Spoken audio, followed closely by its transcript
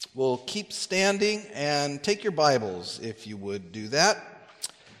We'll keep standing and take your Bibles if you would do that.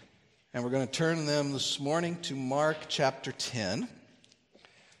 And we're going to turn them this morning to Mark chapter 10.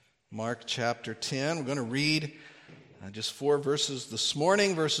 Mark chapter 10. We're going to read just 4 verses this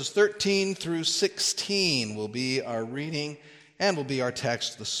morning. Verses 13 through 16 will be our reading and will be our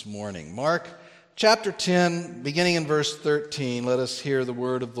text this morning. Mark chapter 10, beginning in verse 13, let us hear the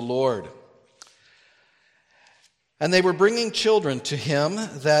word of the Lord. And they were bringing children to him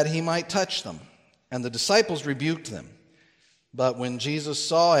that he might touch them. And the disciples rebuked them. But when Jesus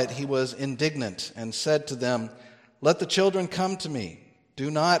saw it, he was indignant and said to them, "Let the children come to me.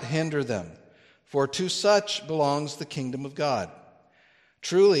 Do not hinder them, for to such belongs the kingdom of God.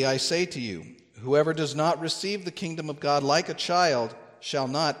 Truly I say to you, whoever does not receive the kingdom of God like a child shall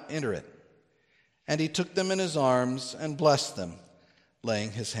not enter it." And he took them in his arms and blessed them,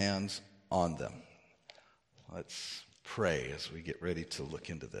 laying his hands on them. Let's pray as we get ready to look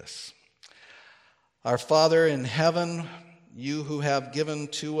into this. Our Father in heaven, you who have given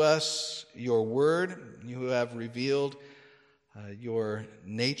to us your word, you who have revealed your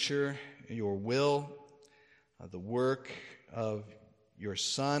nature, your will, the work of your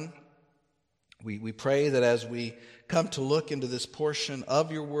Son, we pray that as we come to look into this portion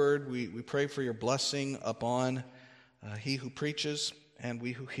of your word, we pray for your blessing upon he who preaches and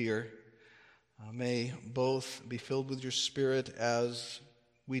we who hear. May both be filled with your Spirit as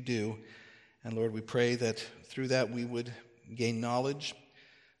we do. And Lord, we pray that through that we would gain knowledge,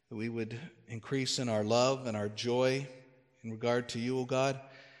 that we would increase in our love and our joy in regard to you, O God.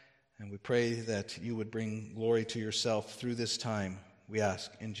 And we pray that you would bring glory to yourself through this time. We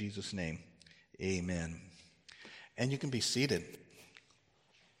ask in Jesus' name. Amen. And you can be seated.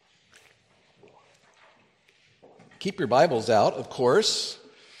 Keep your Bibles out, of course.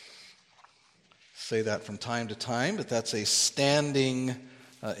 Say that from time to time, but that's a standing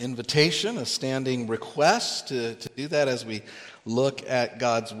invitation, a standing request to do that as we look at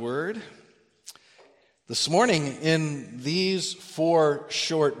God's Word. This morning, in these 4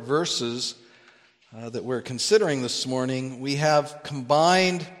 short verses that we're considering this morning, we have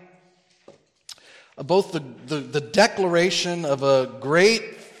combined both the declaration of a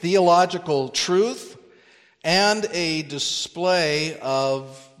great theological truth and a display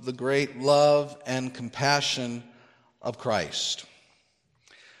of the great love and compassion of Christ.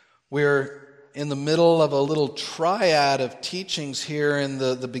 We're in the middle of a little triad of teachings here in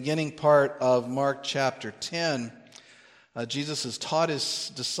the beginning part of Mark chapter 10. Jesus has taught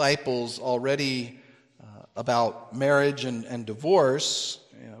his disciples already about marriage and divorce.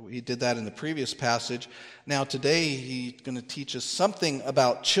 He did that in the previous passage. Now today he's going to teach us something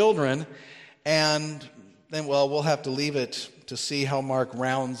about children, and then, we'll have to leave it to see how Mark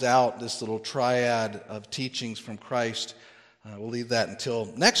rounds out this little triad of teachings from Christ. We'll leave that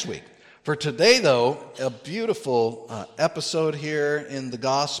until next week. For today, though, a beautiful episode here in the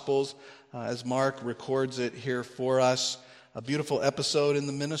Gospels, as Mark records it here for us, a beautiful episode in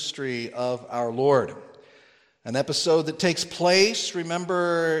the ministry of our Lord. An episode that takes place,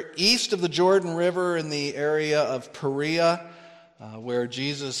 remember, east of the Jordan River in the area of Perea, where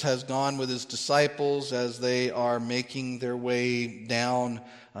Jesus has gone with his disciples as they are making their way down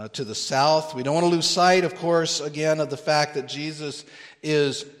to the south. We don't want to lose sight, of course, again, of the fact that Jesus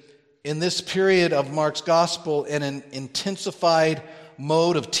is, in this period of Mark's gospel, in an intensified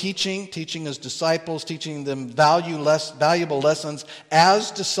mode of teaching his disciples, teaching them valuable lessons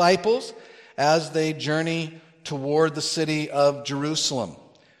as disciples as they journey toward the city of Jerusalem,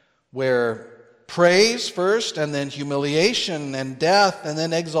 where praise first, and then humiliation and death, and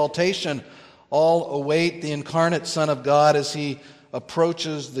then exaltation all await the incarnate Son of God as he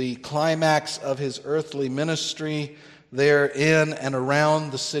approaches the climax of his earthly ministry there in and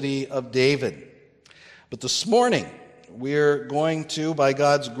around the city of David. But this morning, we're going to, by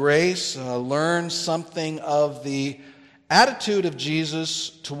God's grace, learn something of the attitude of Jesus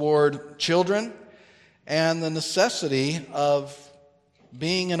toward children and the necessity of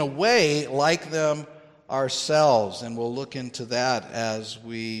being in a way like them ourselves. And we'll look into that as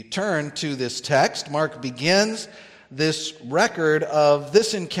we turn to this text. Mark begins this record of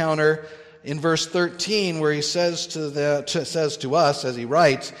this encounter in verse 13, where he says to us as he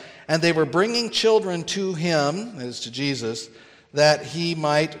writes, "And they were bringing children to him," that is to Jesus, "that he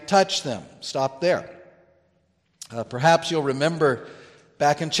might touch them." Stop there. Perhaps you'll remember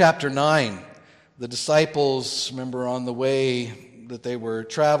back in chapter 9, the disciples, remember on the way that they were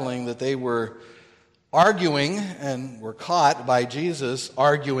traveling, that they were arguing and were caught by Jesus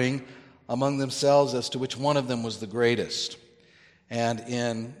arguing among themselves as to which one of them was the greatest. And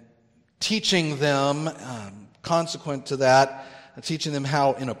in teaching them, consequent to that, teaching them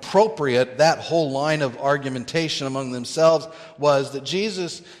how inappropriate that whole line of argumentation among themselves was, that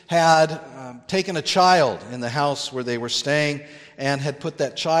Jesus had taken a child in the house where they were staying and had put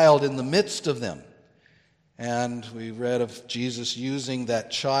that child in the midst of them. And we read of Jesus using that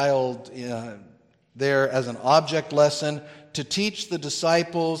child there as an object lesson to teach the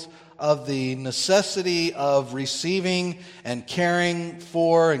disciples of the necessity of receiving and caring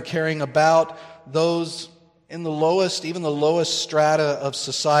for and caring about those in the lowest, even the lowest strata of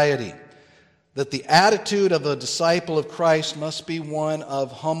society. That the attitude of a disciple of Christ must be one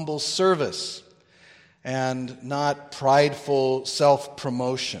of humble service and not prideful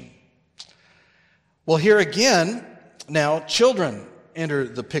self-promotion. Well, here again, now children enter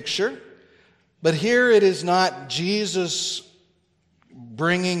the picture, but here it is not Jesus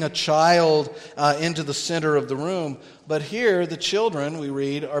bringing a child into the center of the room, but here the children, we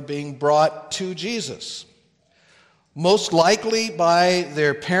read, are being brought to Jesus. Most likely by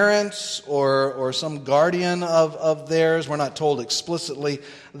their parents or some guardian of theirs. We're not told explicitly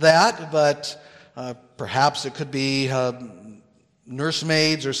that, but perhaps it could be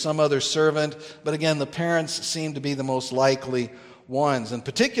nursemaids or some other servant. But again, the parents seem to be the most likely ones. And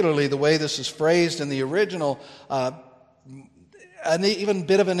particularly the way this is phrased in the original, an even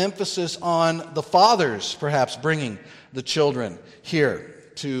bit of an emphasis on the fathers perhaps bringing the children here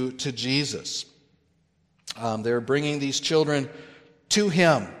to Jesus. They're bringing these children to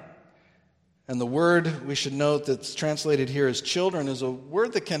Him. And the word we should note that's translated here as children is a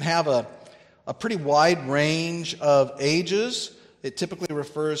word that can have a pretty wide range of ages. It typically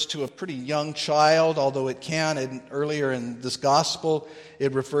refers to a pretty young child, although it can, earlier in this gospel,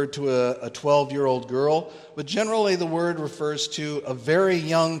 it referred to a 12-year-old girl. But generally the word refers to a very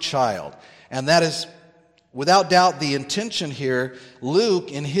young child. And that is, without doubt, the intention here.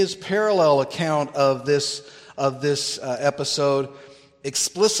 Luke, in his parallel account of this episode,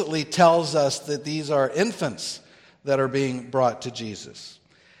 explicitly tells us that these are infants that are being brought to Jesus.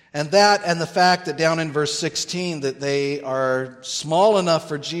 And the fact that down in verse 16 that they are small enough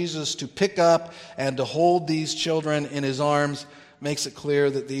for Jesus to pick up and to hold these children in His arms makes it clear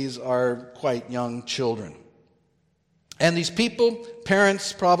that these are quite young children. And these people,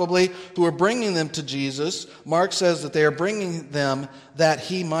 parents probably, who are bringing them to Jesus, Mark says that they are bringing them that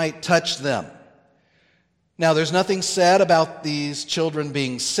He might touch them. Now, there's nothing said about these children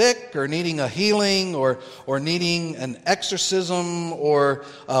being sick or needing a healing or needing an exorcism or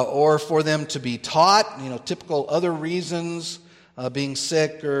for them to be taught. Typical other reasons, being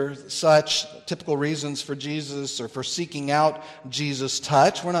sick or such, typical reasons for Jesus or for seeking out Jesus'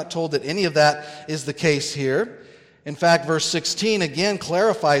 touch. We're not told that any of that is the case here. In fact, verse 16 again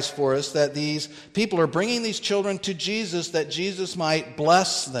clarifies for us that these people are bringing these children to Jesus that Jesus might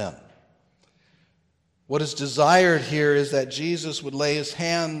bless them. What is desired here is that Jesus would lay His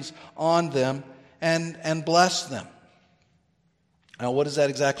hands on them and bless them. Now, what does that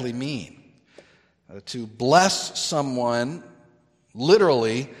exactly mean? To bless someone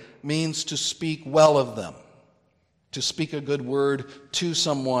literally means to speak well of them, to speak a good word to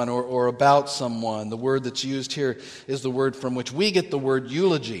someone or about someone. The word that's used here is the word from which we get the word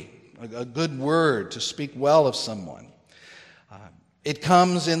eulogy, a good word, to speak well of someone. It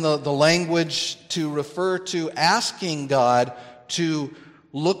comes in the language to refer to asking God to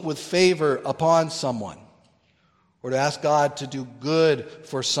look with favor upon someone, or to ask God to do good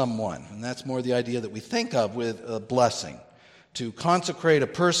for someone. And that's more the idea that we think of with a blessing. To consecrate a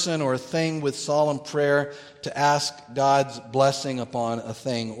person or a thing with solemn prayer, to ask God's blessing upon a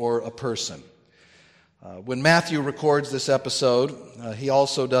thing or a person. When Matthew records this episode, he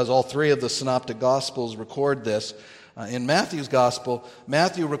also does, all three of the synoptic gospels record this. In Matthew's gospel,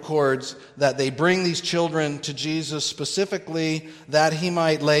 Matthew records that they bring these children to Jesus specifically that He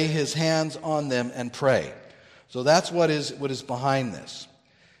might lay His hands on them and pray. So that's what is behind this.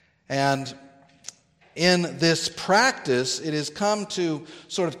 And in this practice, it has come to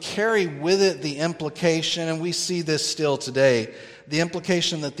sort of carry with it the implication, and we see this still today, the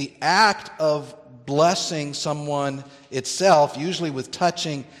implication that the act of blessing someone itself, usually with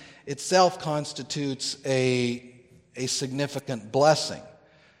touching, itself constitutes a significant blessing.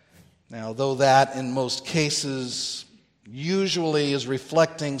 Now, though that in most cases usually is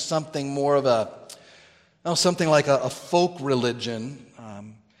reflecting something more of something like a folk religion,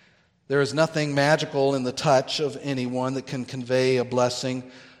 there is nothing magical in the touch of anyone that can convey a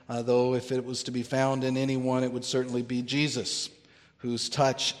blessing, though if it was to be found in anyone, it would certainly be Jesus, whose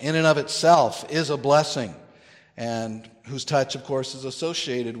touch in and of itself is a blessing, and whose touch, of course, is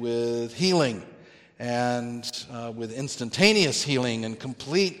associated with healing and with instantaneous healing and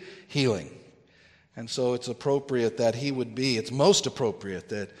complete healing. And so it's appropriate that it's most appropriate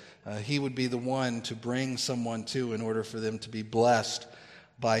that he would be the one to bring someone to in order for them to be blessed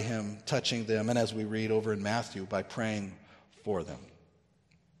by him touching them, and as we read over in Matthew, by praying for them.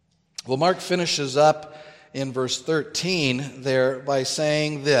 Well, Mark finishes up in verse 13 there by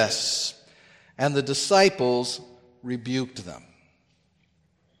saying this, and the disciples rebuked them.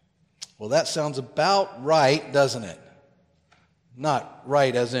 Well, that sounds about right, doesn't it? Not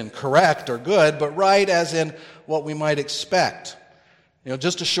right as in correct or good, but right as in what we might expect.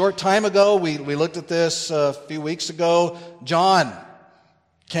 Just a short time ago, we looked at this a few weeks ago. John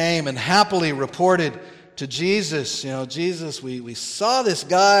came and happily reported to Jesus, Jesus, we saw this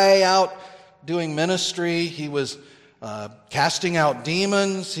guy out doing ministry. He was casting out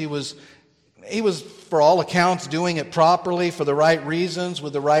demons. He was, for all accounts, doing it properly for the right reasons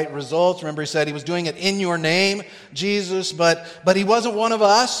with the right results. Remember, he said he was doing it in your name, Jesus, but he wasn't one of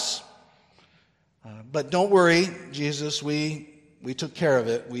us. But don't worry, Jesus, we took care of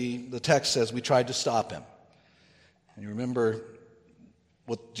it. The text says we tried to stop him. And you remember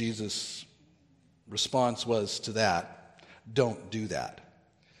what Jesus' response was to that. Don't do that.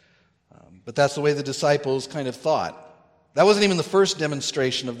 But that's the way the disciples kind of thought. That wasn't even the first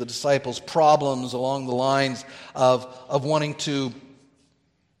demonstration of the disciples' problems along the lines of wanting to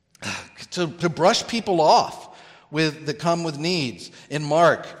brush people off that come with needs. In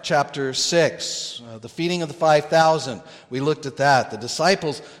Mark chapter 6, the feeding of the 5,000, we looked at that. The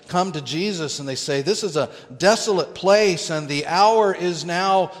disciples come to Jesus and they say, this is a desolate place and the hour is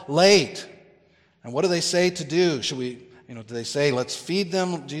now late. And what do they say to do? Do they say, let's feed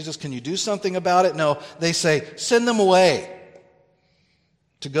them? Jesus, can you do something about it? No, they say, send them away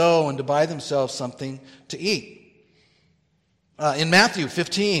to go and to buy themselves something to eat. In Matthew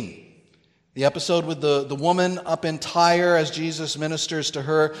 15, the episode with the woman up in Tyre as Jesus ministers to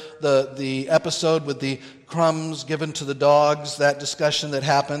her, the episode with the crumbs given to the dogs, that discussion that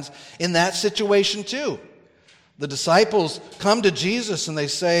happens, in that situation too. The disciples come to Jesus and they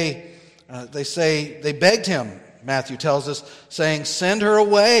begged him, Matthew tells us, saying, send her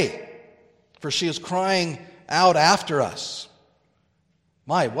away, for she is crying out after us.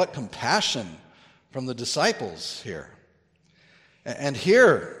 My, what compassion from the disciples here. And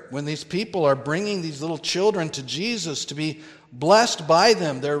here, when these people are bringing these little children to Jesus to be blessed by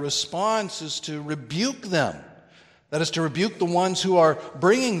them, their response is to rebuke them. That is, to rebuke the ones who are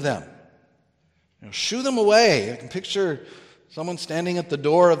bringing them. Shoo them away. I can picture someone standing at the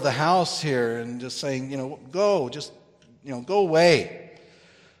door of the house here and just saying, go away.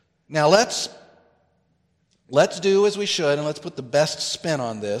 Now let's do as we should, and let's put the best spin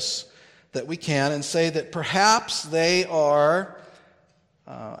on this that we can and say that perhaps they are,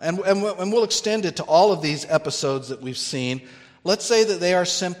 and we'll extend it to all of these episodes that we've seen, let's say that they are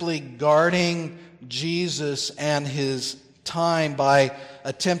simply guarding Jesus and his time by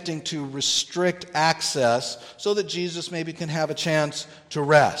attempting to restrict access so that Jesus maybe can have a chance to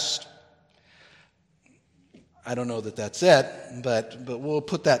rest. I don't know that that's it, but we'll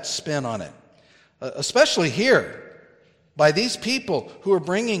put that spin on it. Especially here, by these people who are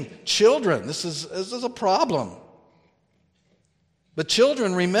bringing children. This is a problem. But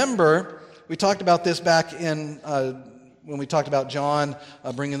children, remember, we talked about this back in when we talked about John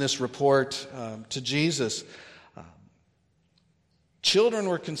bringing this report to Jesus. Children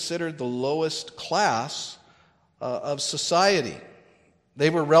were considered the lowest class of society.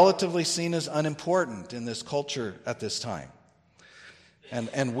 They were relatively seen as unimportant in this culture at this time.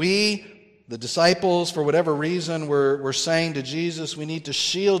 And we, the disciples, for whatever reason, were saying to Jesus, we need to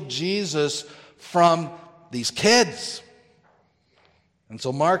shield Jesus from these kids. And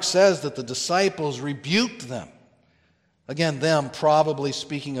so Mark says that the disciples rebuked them. Again, them probably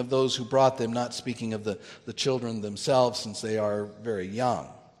speaking of those who brought them, not speaking of the children themselves, since they are very young.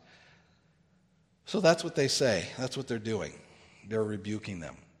 So that's what they say. That's what they're doing. They're rebuking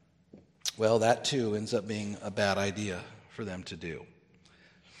them. Well, that too ends up being a bad idea for them to do.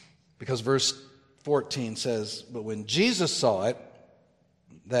 Because verse 14 says, but when Jesus saw it,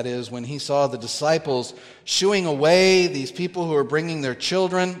 that is, when he saw the disciples shooing away these people who are bringing their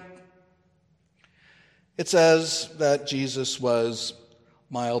children, it says that Jesus was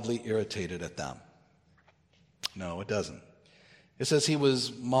mildly irritated at them. No, it doesn't. It says he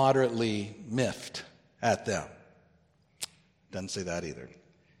was moderately miffed at them. Doesn't say that either.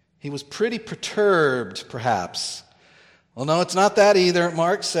 He was pretty perturbed, perhaps. Well, no, it's not that either.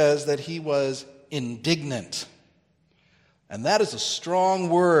 Mark says that he was indignant. And that is a strong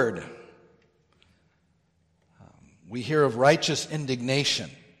word. We hear of righteous indignation,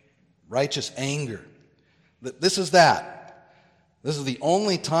 righteous anger. This is that. This is the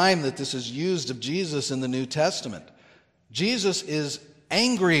only time that this is used of Jesus in the New Testament. Jesus is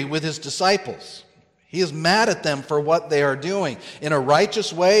angry with his disciples. He is mad at them for what they are doing. In a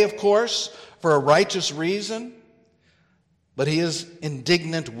righteous way, of course, for a righteous reason, but he is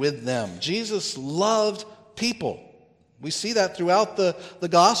indignant with them. Jesus loved people. We see that throughout the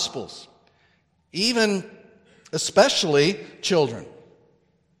Gospels, even especially children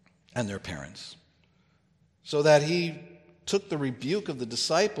and their parents, so that he took the rebuke of the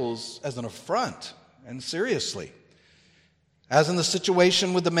disciples as an affront and seriously. As in the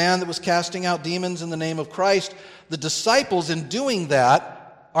situation with the man that was casting out demons in the name of Christ, the disciples, in doing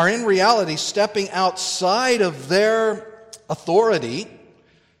that, are in reality stepping outside of their authority,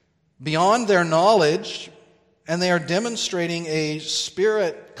 beyond their knowledge, and they are demonstrating a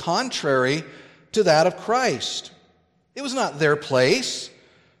spirit contrary to that of Christ. It was not their place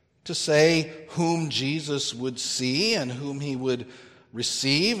to say whom Jesus would see and whom he would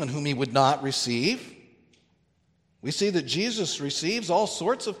receive and whom he would not receive. We see that Jesus receives all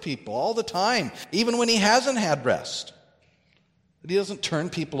sorts of people all the time, even when he hasn't had rest. But he doesn't turn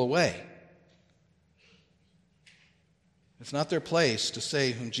people away. It's not their place to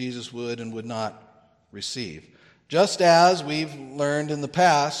say whom Jesus would and would not receive. Just as we've learned in the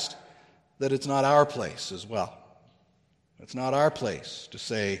past that it's not our place as well. It's not our place to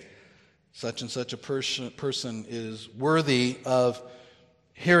say such and such a person is worthy of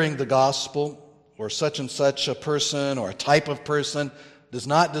hearing the gospel, or such and such a person or a type of person does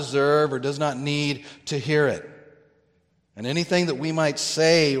not deserve or does not need to hear it. And anything that we might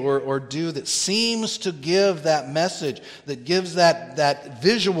say or do that seems to give that message, that gives that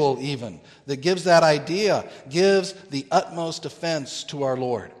visual even, that gives that idea, gives the utmost offense to our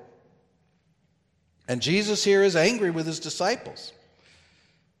Lord. And Jesus here is angry with his disciples.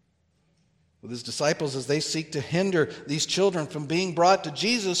 With his disciples as they seek to hinder these children from being brought to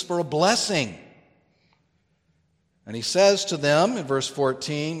Jesus for a blessing. And he says to them, in verse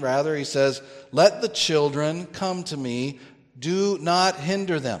 14, he says, "Let the children come to me, do not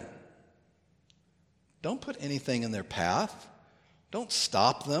hinder them." Don't put anything in their path. Don't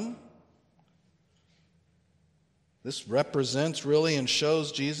stop them. This represents really and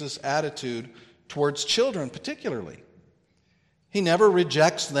shows Jesus' attitude towards children particularly. He never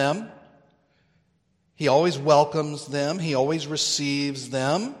rejects them. He always welcomes them. He always receives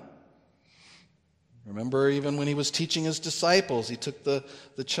them. Remember, even when he was teaching his disciples, he took the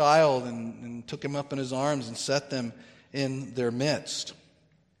child and took him up in his arms and set them in their midst.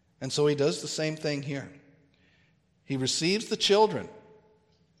 And so he does the same thing here. He receives the children,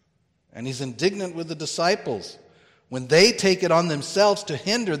 and he's indignant with the disciples when they take it on themselves to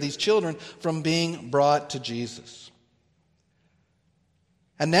hinder these children from being brought to Jesus.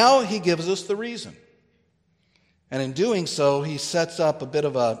 And now he gives us the reason. And in doing so, he sets up a bit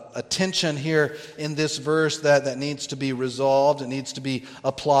of a tension here in this verse that needs to be resolved, it needs to be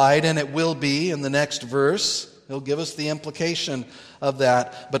applied, and it will be in the next verse. He'll give us the implication of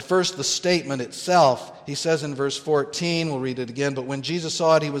that. But first, the statement itself. He says in verse 14, we'll read it again, "But when Jesus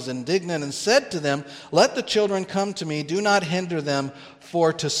saw it, he was indignant and said to them, 'Let the children come to me, do not hinder them,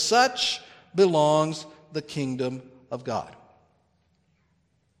 for to such belongs the kingdom of God.'"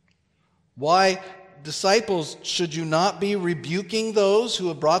 Why, disciples, should you not be rebuking those who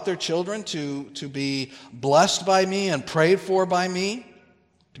have brought their children to be blessed by me and prayed for by me,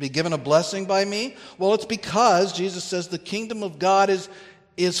 to be given a blessing by me? Well, it's because Jesus says the kingdom of God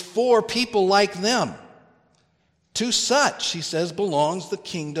is for people like them. To such, he says, belongs the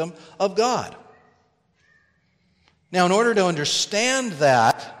kingdom of God. Now, in order to understand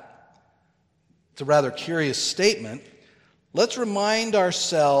that, it's a rather curious statement. Let's remind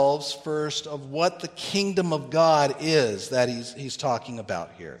ourselves first of what the kingdom of God is that he's talking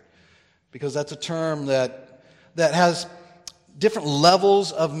about here. Because that's a term that has different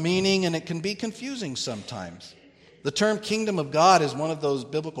levels of meaning, and it can be confusing sometimes. The term kingdom of God is one of those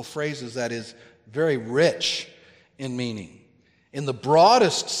biblical phrases that is very rich in meaning. In the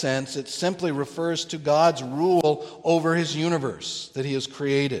broadest sense, it simply refers to God's rule over his universe that he has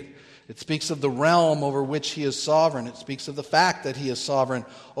created. It speaks of the realm over which he is sovereign. It speaks of the fact that he is sovereign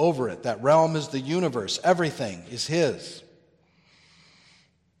over it. That realm is the universe. Everything is his.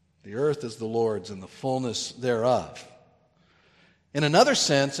 The earth is the Lord's and the fullness thereof. In another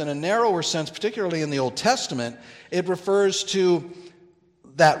sense, in a narrower sense, particularly in the Old Testament, it refers to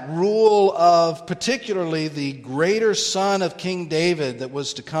that rule of particularly the greater son of King David that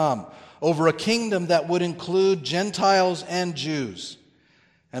was to come over a kingdom that would include Gentiles and Jews,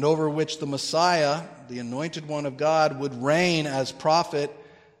 and over which the Messiah, the anointed one of God, would reign as prophet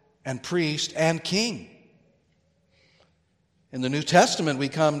and priest and king. In the New Testament, we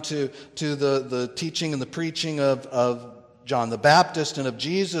come to the teaching and the preaching of John the Baptist and of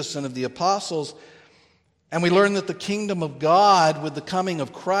Jesus and of the apostles, and we learn that the kingdom of God, with the coming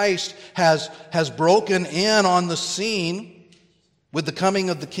of Christ, has broken in on the scene with the coming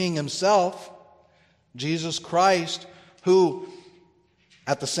of the King himself, Jesus Christ, who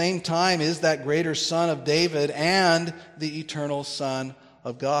at the same time is that greater Son of David and the eternal Son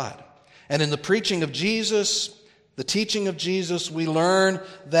of God. And in the preaching of Jesus, the teaching of Jesus, we learn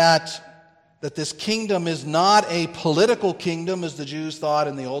that this kingdom is not a political kingdom as the Jews thought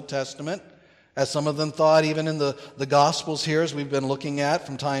in the Old Testament, as some of them thought even in the Gospels here, as we've been looking at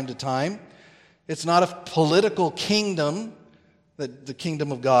from time to time. It's not a political kingdom that the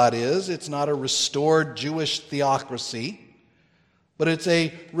kingdom of God is. It's not a restored Jewish theocracy, but it's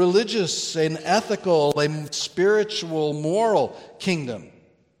a religious, an ethical, a spiritual, moral kingdom.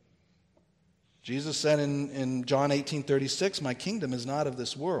 Jesus said in John 18:36, "My kingdom is not of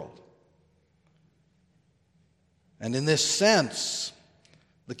this world." And in this sense,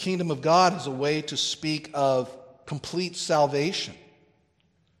 the kingdom of God is a way to speak of complete salvation.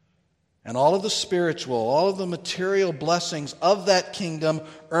 And all of the spiritual, all of the material blessings of that kingdom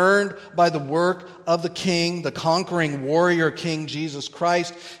earned by the work of the King, the conquering warrior King Jesus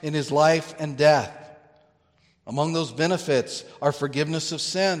Christ in his life and death. Among those benefits are forgiveness of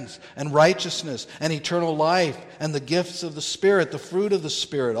sins and righteousness and eternal life and the gifts of the Spirit, the fruit of the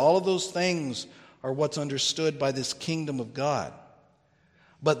Spirit. All of those things are what's understood by this kingdom of God.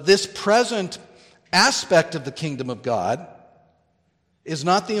 But this present aspect of the kingdom of God is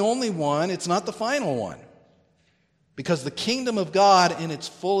not the only one, it's not the final one. Because the kingdom of God in its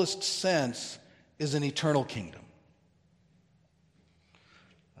fullest sense is an eternal kingdom.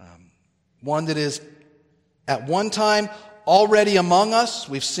 One that is at one time already among us.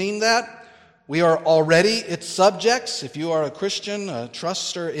 We've seen that. We are already its subjects. If you are a Christian, a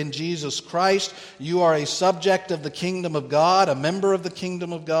truster in Jesus Christ, you are a subject of the kingdom of God, a member of the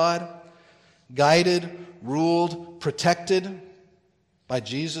kingdom of God, guided, ruled, protected by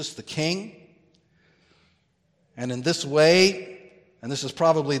Jesus the King. And in this way, and this is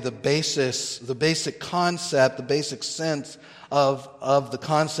probably the basic concept, the basic sense of the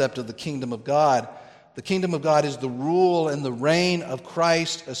concept of the kingdom of God. The kingdom of God is the rule and the reign of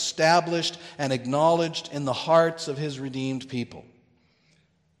Christ established and acknowledged in the hearts of his redeemed people.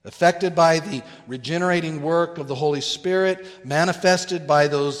 Affected by the regenerating work of the Holy Spirit, manifested by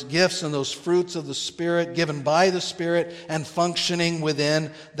those gifts and those fruits of the Spirit, given by the Spirit, and functioning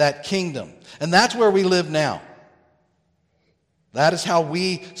within that kingdom. And that's where we live now. That is how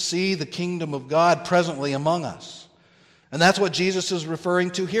we see the kingdom of God presently among us. And that's what Jesus is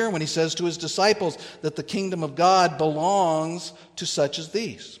referring to here when he says to his disciples that the kingdom of God belongs to such as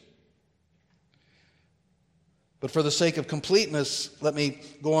these. But for the sake of completeness, let me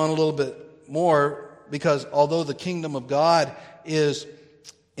go on a little bit more, because although the kingdom of God is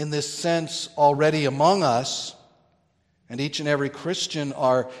in this sense already among us, and each and every Christian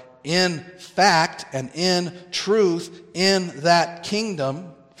are in fact and in truth in that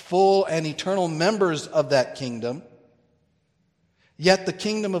kingdom, full and eternal members of that kingdom, yet the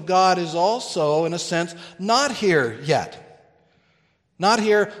kingdom of God is also, in a sense, not here yet. Not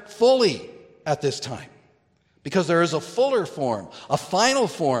here fully at this time. Because there is a fuller form, a final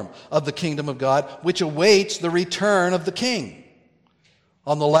form of the kingdom of God, which awaits the return of the King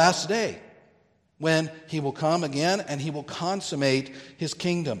on the last day, when he will come again and he will consummate his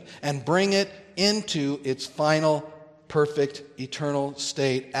kingdom and bring it into its final, perfect, eternal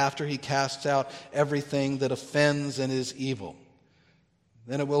state after he casts out everything that offends and is evil.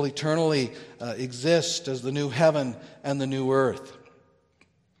 Then it will eternally exist as the new heaven and the new earth.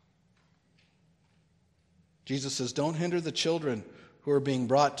 Jesus says, "Don't hinder the children who are being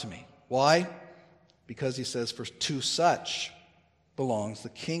brought to me." Why? Because he says, "For to such belongs the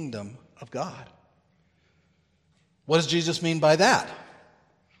kingdom of God." What does Jesus mean by that?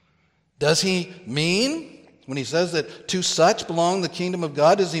 Does he mean, when he says that to such belong the kingdom of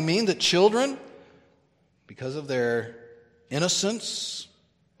God, does he mean that children, because of their innocence,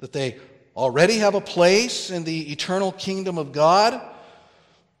 that they already have a place in the eternal kingdom of God,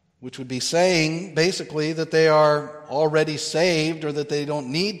 which would be saying basically that they are already saved or that they don't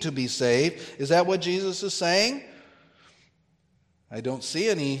need to be saved? Is that what Jesus is saying? I don't see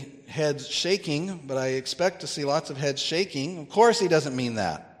any heads shaking, but I expect to see lots of heads shaking. Of course he doesn't mean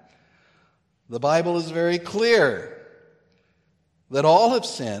that. The Bible is very clear that all have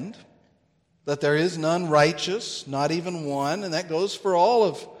sinned, that there is none righteous, not even one, and that goes for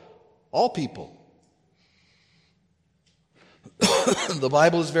all people. The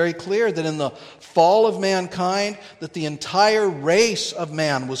Bible is very clear that in the fall of mankind, that the entire race of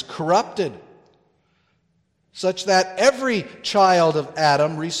man was corrupted, such that every child of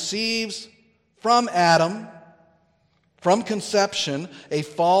Adam receives from Adam, from conception, a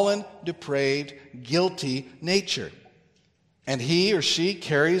fallen, depraved, guilty nature. And he or she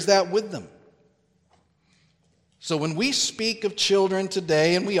carries that with them. So when we speak of children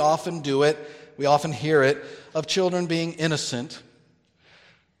today, and we often do it, we often hear it, of children being innocent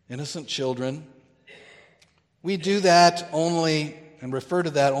children, we do that only and refer to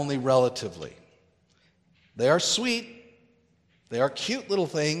that only relatively. They are sweet, they are cute little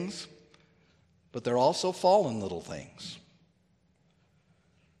things, but they're also fallen little things.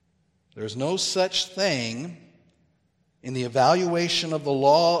 There's no such thing in the evaluation of the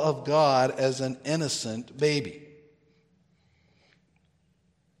law of God as an innocent baby.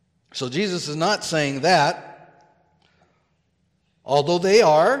 So Jesus is not saying that. Although they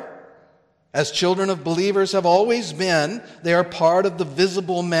are, as children of believers have always been, they are part of the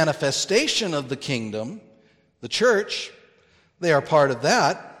visible manifestation of the kingdom, the church. They are part of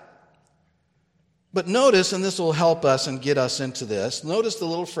that. But notice, and this will help us and get us into this, notice the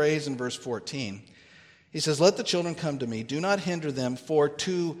little phrase in verse 14. He says, "Let the children come to me. Do not hinder them, for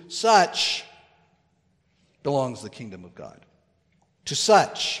to such belongs the kingdom of God." To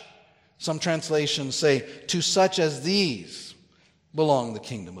such. Some translations say, "To such as these belong the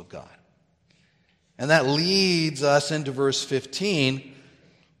kingdom of God." And that leads us into verse 15,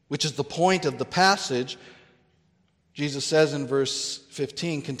 which is the point of the passage. Jesus says in verse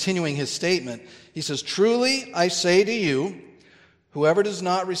 15, continuing his statement, he says, "Truly I say to you, whoever does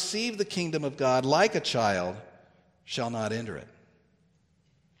not receive the kingdom of God like a child shall not enter it."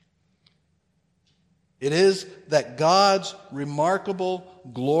 It is that God's remarkable,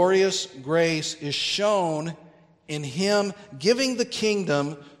 glorious grace is shown in Him giving the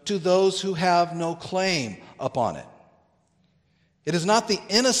kingdom to those who have no claim upon it. It is not the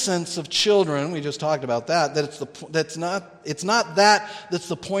innocence of children, we just talked about that, it's not that's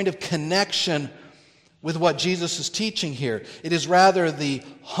the point of connection with what Jesus is teaching here. It is rather the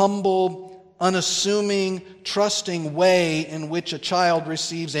humble, unassuming, trusting way in which a child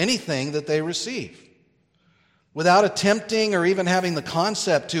receives anything that they receive, without attempting or even having the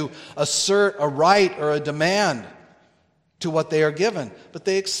concept to assert a right or a demand to what they are given, but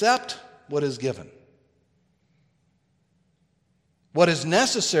they accept what is given. What is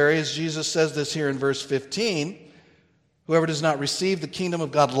necessary, as Jesus says this here in verse 15, whoever does not receive the kingdom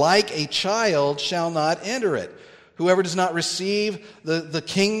of God like a child shall not enter it. Whoever does not receive the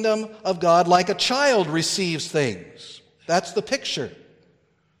kingdom of God like a child receives things. That's the picture.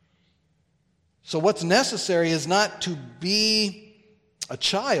 So what's necessary is not to be a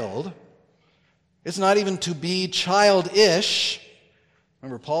child. It's not even to be childish.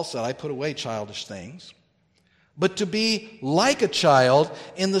 Remember, Paul said, "I put away childish things." But to be like a child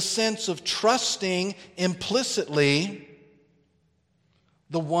in the sense of trusting implicitly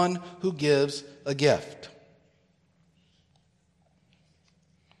the one who gives a gift.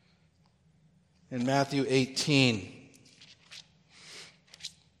 In Matthew 18,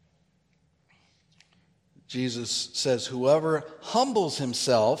 Jesus says, "Whoever humbles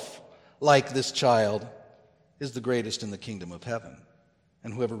himself like this child is the greatest in the kingdom of heaven.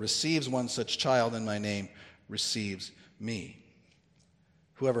 And whoever receives one such child in my name receives me."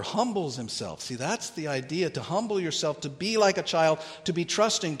 Whoever humbles himself. See, that's the idea, to humble yourself, to be like a child, to be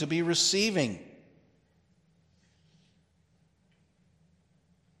trusting, to be receiving.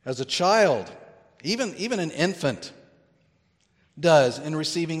 As a child, even an infant does in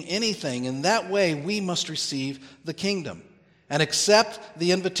receiving anything, in that way we must receive the kingdom and accept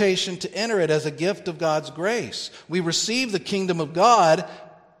the invitation to enter it as a gift of God's grace. We receive the kingdom of God,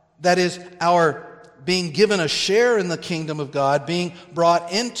 that is our being given a share in the kingdom of God, being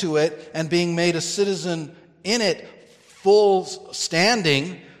brought into it and being made a citizen in it, full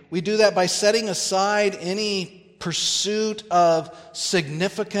standing. We do that by setting aside any pursuit of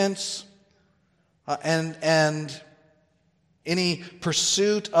significance and any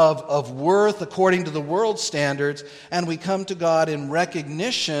pursuit of worth according to the world's standards, and we come to God in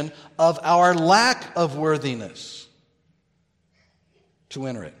recognition of our lack of worthiness to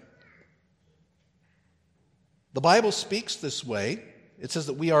enter it. The Bible speaks this way. It says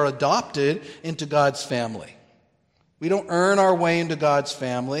that we are adopted into God's family. We don't earn our way into God's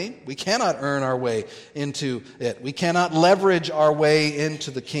family. We cannot earn our way into it. We cannot leverage our way into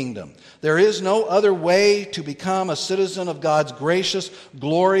the kingdom. There is no other way to become a citizen of God's gracious,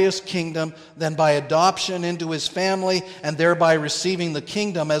 glorious kingdom than by adoption into His family and thereby receiving the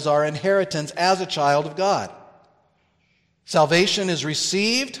kingdom as our inheritance as a child of God. Salvation is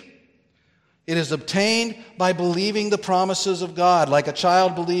received. It is obtained by believing the promises of God, like a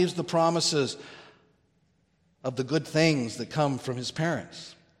child believes the promises of the good things that come from his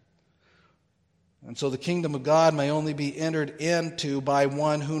parents. And so the kingdom of God may only be entered into by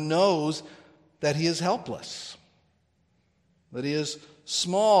one who knows that he is helpless, that he is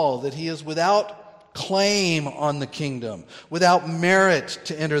small, that he is without claim on the kingdom, without merit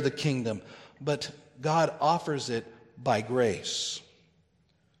to enter the kingdom. But God offers it by grace,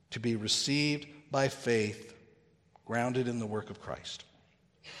 to be received by faith, grounded in the work of Christ.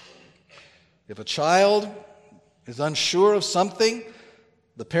 If a child is unsure of something,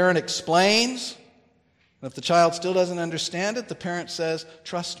 the parent explains. And if the child still doesn't understand it, the parent says,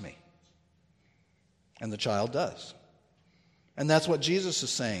 "Trust me." And the child does. And that's what Jesus is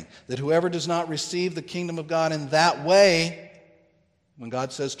saying, that whoever does not receive the kingdom of God in that way, when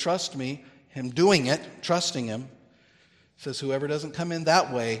God says, "Trust me," him doing it, trusting him, says whoever doesn't come in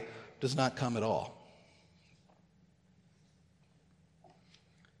that way does not come at all.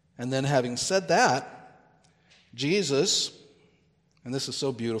 And then having said that, Jesus, and this is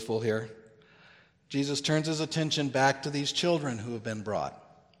so beautiful here, Jesus turns his attention back to these children who have been brought,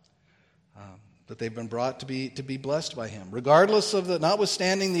 that they've been brought to be blessed by him. Regardless of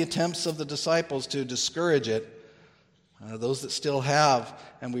notwithstanding the attempts of the disciples to discourage it, those that still have,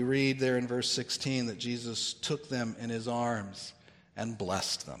 and we read there in verse 16 that Jesus took them in his arms and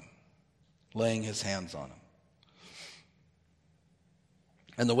blessed them, laying his hands on them.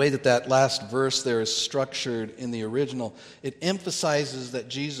 And the way that last verse there is structured in the original, it emphasizes that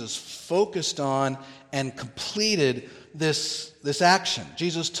Jesus focused on and completed this action.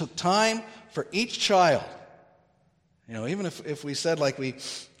 Jesus took time for each child. You know, even if we said, like, we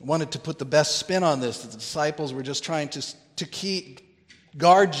wanted to put the best spin on this, that the disciples were just trying to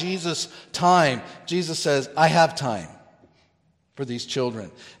guard Jesus' time, Jesus says, "I have time for these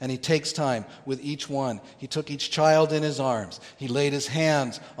children." And he takes time with each one. He took each child in his arms. He laid his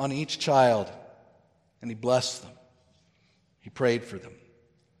hands on each child, and he blessed them. He prayed for them.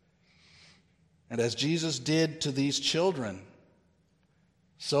 And as Jesus did to these children,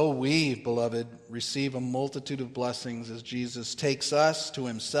 so we, beloved, receive a multitude of blessings as Jesus takes us to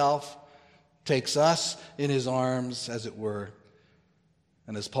himself, takes us in his arms, as it were.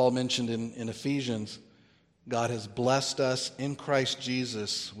 And as Paul mentioned in Ephesians, God has blessed us in Christ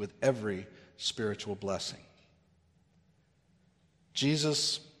Jesus with every spiritual blessing.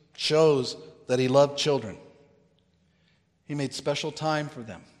 Jesus shows that he loved children. He made special time for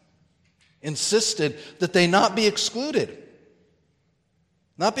them, insisted that they not be excluded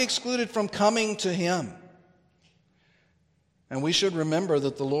from coming to him. And we should remember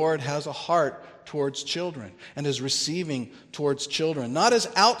that the Lord has a heart towards children and is receiving towards children, not as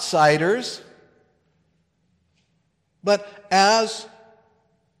outsiders, but as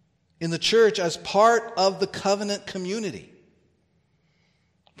in the church, as part of the covenant community.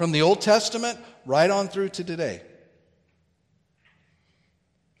 From the Old Testament right on through to today.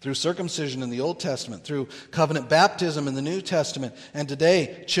 Through circumcision in the Old Testament, through covenant baptism in the New Testament, and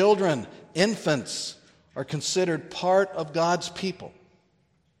today, children, infants, are considered part of God's people.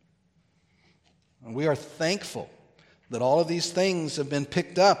 And we are thankful that all of these things have been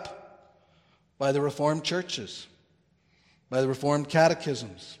picked up by the Reformed churches, by the Reformed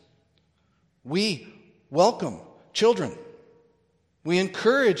catechisms. We welcome children. We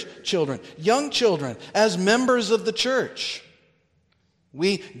encourage children, young children, as members of the church.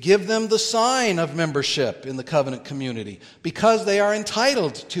 We give them the sign of membership in the covenant community because they are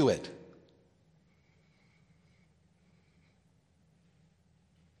entitled to it.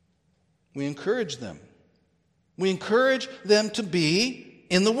 We encourage them. We encourage them to be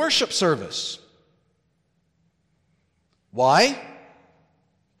in the worship service. Why?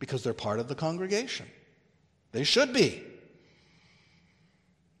 Because they're part of the congregation. They should be.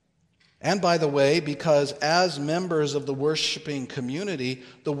 And by the way, because as members of the worshiping community,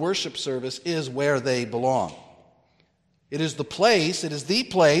 the worship service is where they belong. It is the place,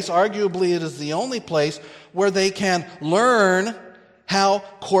 arguably it is the only place where they can learn how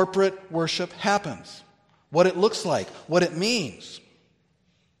corporate worship happens, what it looks like, what it means.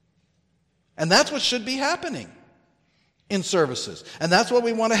 And that's what should be happening in services. And that's what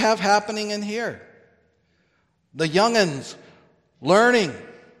we want to have happening in here. The young'uns learning,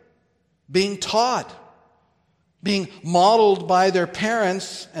 being taught, being modeled by their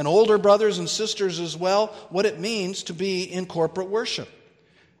parents and older brothers and sisters as well, what it means to be in corporate worship.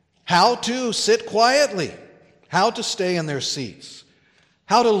 How to sit quietly, how to stay in their seats,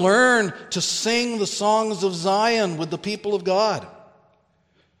 how to learn to sing the songs of Zion with the people of God.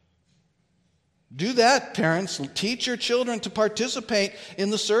 Do that, parents. Teach your children to participate in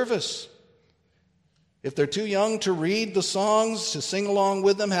the service. If they're too young to read the songs, to sing along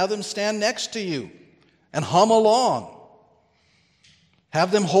with them, have them stand next to you and hum along.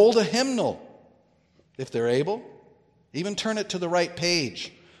 Have them hold a hymnal, if they're able. Even turn it to the right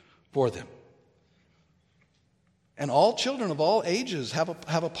page for them. And all children of all ages have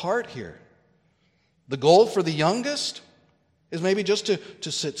a part here. The goal for the youngest is maybe just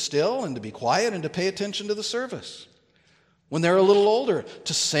to sit still and to be quiet and to pay attention to the service. When they're a little older,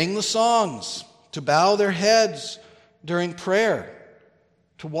 to sing the songs, to bow their heads during prayer,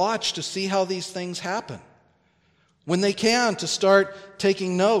 to watch, to see how these things happen. When they can, to start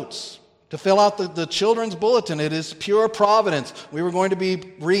taking notes, to fill out the children's bulletin. It is pure providence. We were going to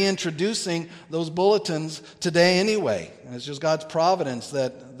be reintroducing those bulletins today anyway. And it's just God's providence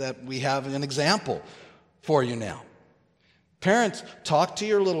that we have an example for you now. Parents, talk to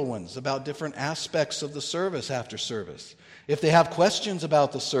your little ones about different aspects of the service after service. If they have questions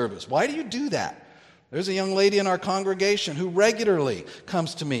about the service, why do you do that? There's a young lady in our congregation who regularly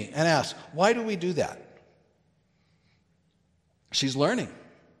comes to me and asks, why do we do that? She's learning.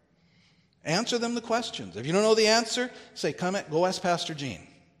 Answer them the questions. If you don't know the answer, say, go ask Pastor Gene.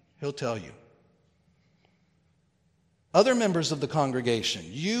 He'll tell you. Other members of the congregation,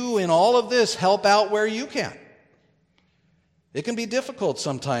 you in all of this help out where you can. It can be difficult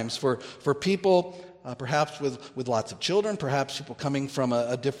sometimes for people, perhaps with lots of children, perhaps people coming from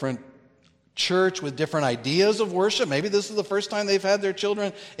a different church with different ideas of worship. Maybe this is the first time they've had their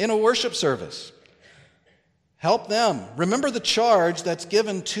children in a worship service. Help them. Remember the charge that's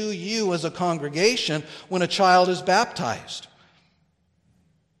given to you as a congregation when a child is baptized.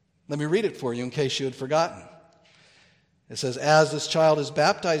 Let me read it for you in case you had forgotten. It says, as this child is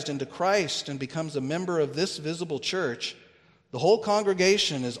baptized into Christ and becomes a member of this visible church, the whole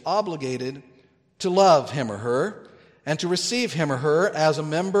congregation is obligated to love him or her and to receive him or her as a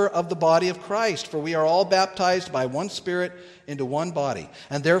member of the body of Christ. For we are all baptized by one Spirit into one body,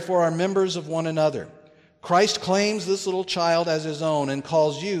 and therefore are members of one another. Christ claims this little child as his own and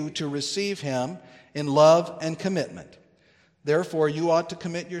calls you to receive him in love and commitment. Therefore, you ought to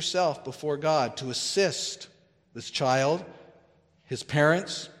commit yourself before God to assist this child, his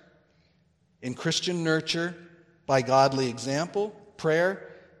parents, in Christian nurture by godly example, prayer,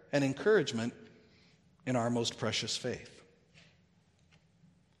 and encouragement in our most precious faith.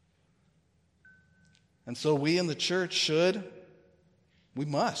 And so we in the church we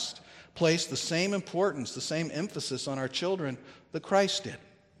must place the same importance, the same emphasis on our children that Christ did,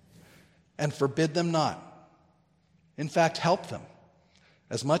 and forbid them not. In fact, help them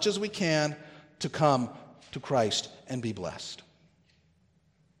as much as we can to come to Christ and be blessed.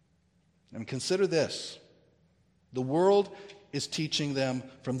 And consider this. The world is teaching them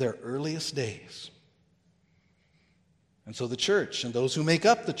from their earliest days. And so the church and those who make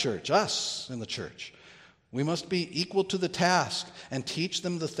up the church, us in the church, we must be equal to the task and teach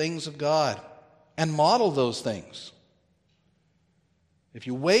them the things of God and model those things. If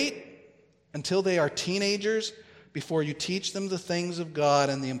you wait until they are teenagers before you teach them the things of God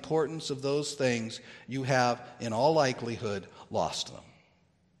and the importance of those things, you have, in all likelihood, lost them.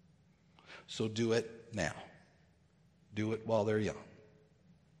 So do it now. Do it while they're young.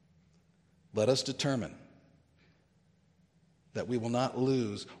 Let us determine that we will not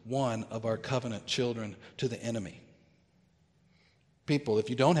lose one of our covenant children to the enemy. People, if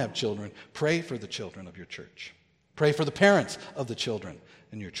you don't have children, pray for the children of your church. Pray for the parents of the children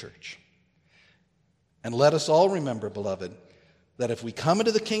in your church. And let us all remember, beloved, that if we come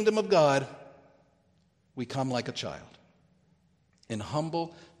into the kingdom of God, we come like a child. In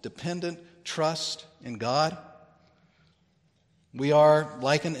humble, dependent trust in God, we are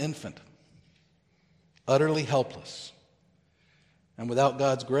like an infant, utterly helpless. And without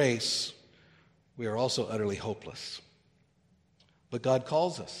God's grace, we are also utterly hopeless. But God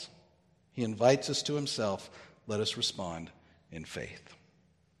calls us. He invites us to himself. Let us respond in faith.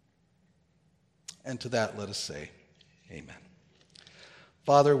 And to that, let us say, amen.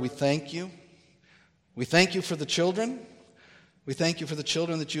 Father, we thank you. We thank you for the children. We thank you for the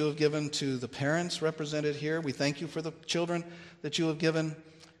children that you have given to the parents represented here. We thank you for the children that you have given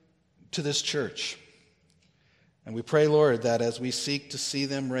to this church. And we pray, Lord, that as we seek to see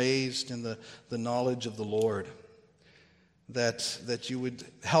them raised in the knowledge of the Lord, that you would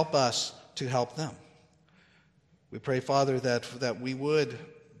help us to help them. We pray, Father, that we would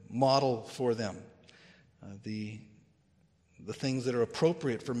model for them the things that are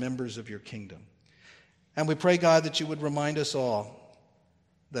appropriate for members of your kingdom. And we pray, God, that you would remind us all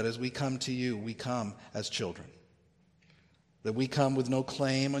that as we come to you, we come as children. That we come with no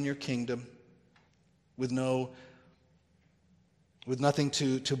claim on your kingdom, with nothing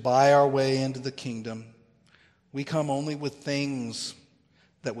to buy our way into the kingdom. We come only with things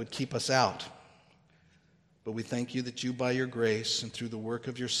that would keep us out. But we thank you that you, by your grace and through the work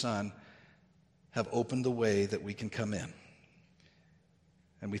of your Son, have opened the way that we can come in.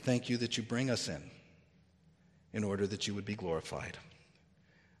 And we thank you that you bring us in order that you would be glorified.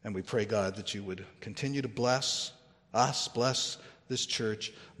 And we pray, God, that you would continue to bless us, bless this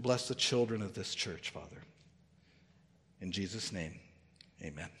church, bless the children of this church, Father. In Jesus' name,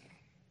 amen.